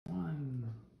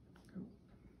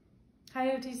Hi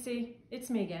OTC, it's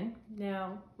me again.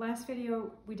 Now, last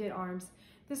video we did arms.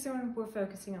 This one we're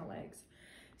focusing on legs.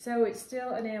 So it's still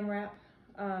an AMRAP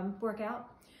workout.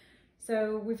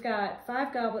 So we've got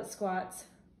 5 goblet squats,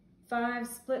 5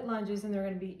 split lunges, and they're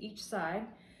going to be each side,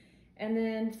 and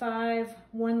then 5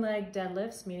 one-leg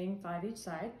deadlifts, meaning 5 each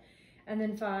side, and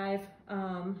then 5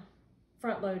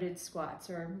 front-loaded squats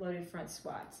or loaded front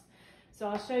squats. So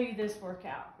I'll show you this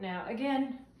workout. Now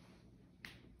again,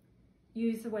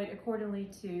 use the weight accordingly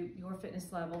to your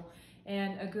fitness level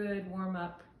and a good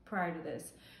warm-up prior to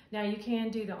this. Now you can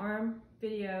do the arm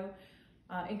video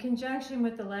in conjunction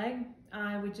with the leg.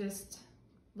 I would just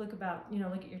look at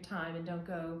your time and don't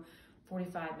go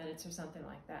 45 minutes or something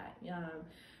like that.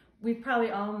 We've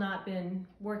probably all not been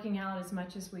working out as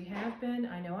much as we have been.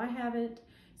 I know I haven't.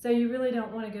 So you really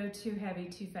don't want to go too heavy,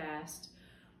 too fast.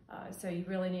 So you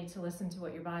really need to listen to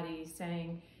what your body is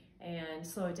saying and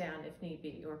slow it down if need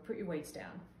be, or put your weights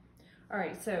down. All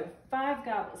right, so 5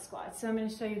 goblet squats. So I'm going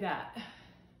to show you that.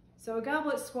 So a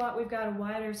goblet squat, we've got a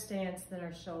wider stance than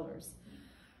our shoulders.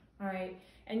 All right,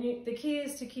 and the key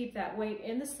is to keep that weight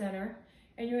in the center,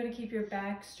 and you're going to keep your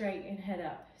back straight and head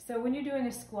up. So when you're doing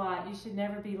a squat, you should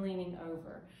never be leaning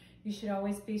over. You should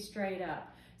always be straight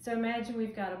up. So imagine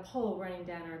we've got a pole running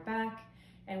down our back,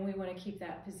 and we want to keep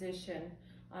that position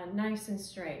nice and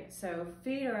straight. So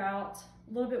feet are out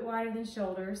a little bit wider than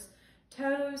shoulders.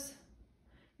 Toes,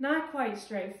 not quite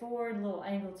straight forward, a little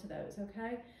angle to those,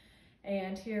 okay?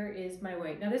 And here is my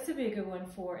weight. Now this would be a good one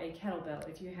for a kettlebell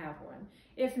if you have one.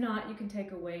 If not, you can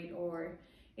take a weight or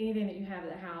anything that you have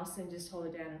at the house and just hold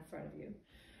it down in front of you.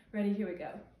 Ready, here we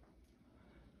go.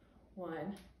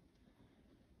 1,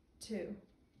 2,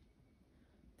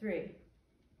 3,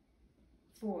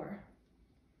 4,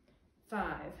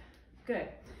 5. Good.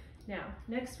 Now,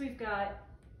 next we've got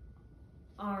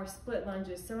our split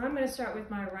lunges. So I'm going to start with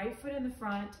my right foot in the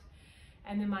front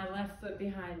and then my left foot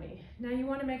behind me. Now you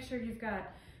want to make sure you've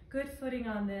got good footing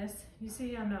on this. You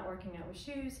see I'm not working out with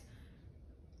shoes.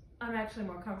 I'm actually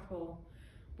more comfortable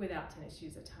without tennis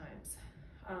shoes at times.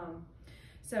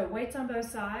 So weights on both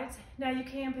sides. Now you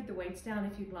can put the weights down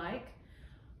if you'd like.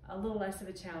 A little less of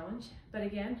a challenge, but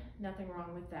again, nothing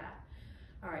wrong with that.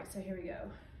 All right, so here we go.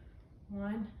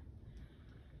 1,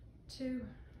 2,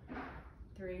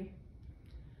 3,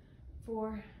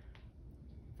 4,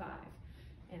 5.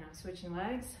 And I'm switching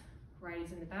legs. Right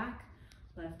is in the back,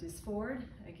 left is forward.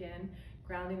 Again,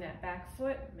 grounding that back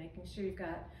foot, making sure you've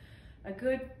got a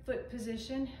good foot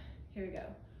position. Here we go.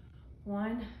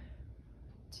 1,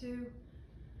 2,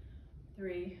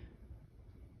 3,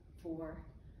 4,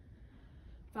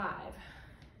 5.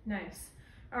 Nice.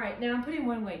 All right, now I'm putting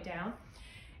one weight down,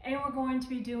 and we're going to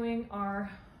be doing our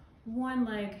one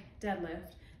leg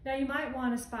deadlift. Now you might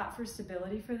want a spot for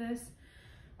stability for this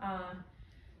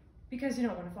because you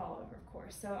don't want to fall over, of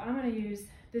course. So I'm going to use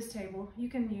this table. You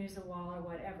can use a wall or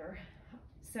whatever.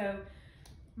 So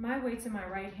my weight's in my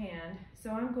right hand,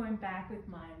 so I'm going back with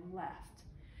my left.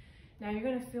 Now you're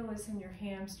going to feel this in your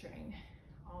hamstring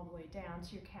all the way down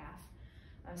to your calf.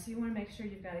 So you want to make sure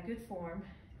you've got a good form.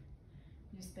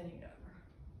 You're spinning it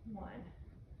over. 1,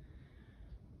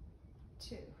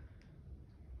 2,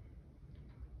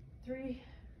 3,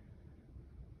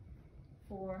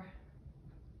 4,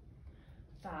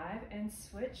 5, and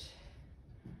switch.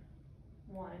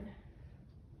 1,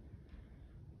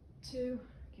 2,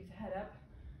 keep the head up.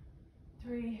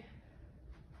 3,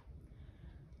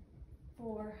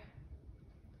 4,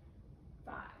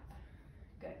 5.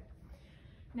 Good.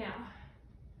 Now,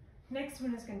 next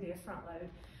one is going to be a front load.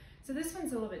 So this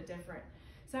one's a little bit different.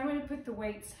 So I'm going to put the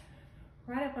weights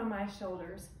right up on my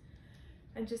shoulders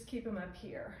and just keep them up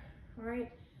here. All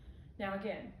right. Now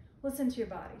again, listen to your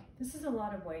body. This is a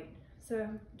lot of weight, so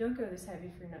don't go this heavy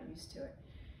if you're not used to it.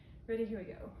 Ready? Here we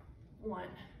go. 1,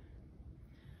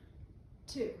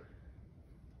 2,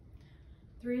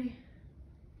 3,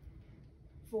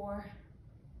 4,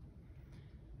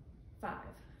 5.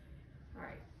 All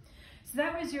right. So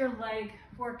that was your leg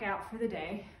workout for the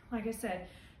day. Like I said,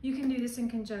 you can do this in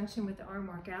conjunction with the arm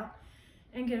workout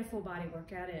and get a full body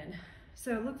workout in.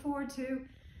 So look forward to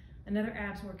another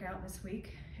abs workout this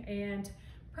week and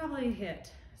probably a HIIT.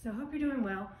 So hope you're doing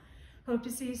well. Hope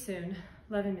to see you soon.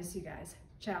 Love and miss you guys.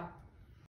 Ciao.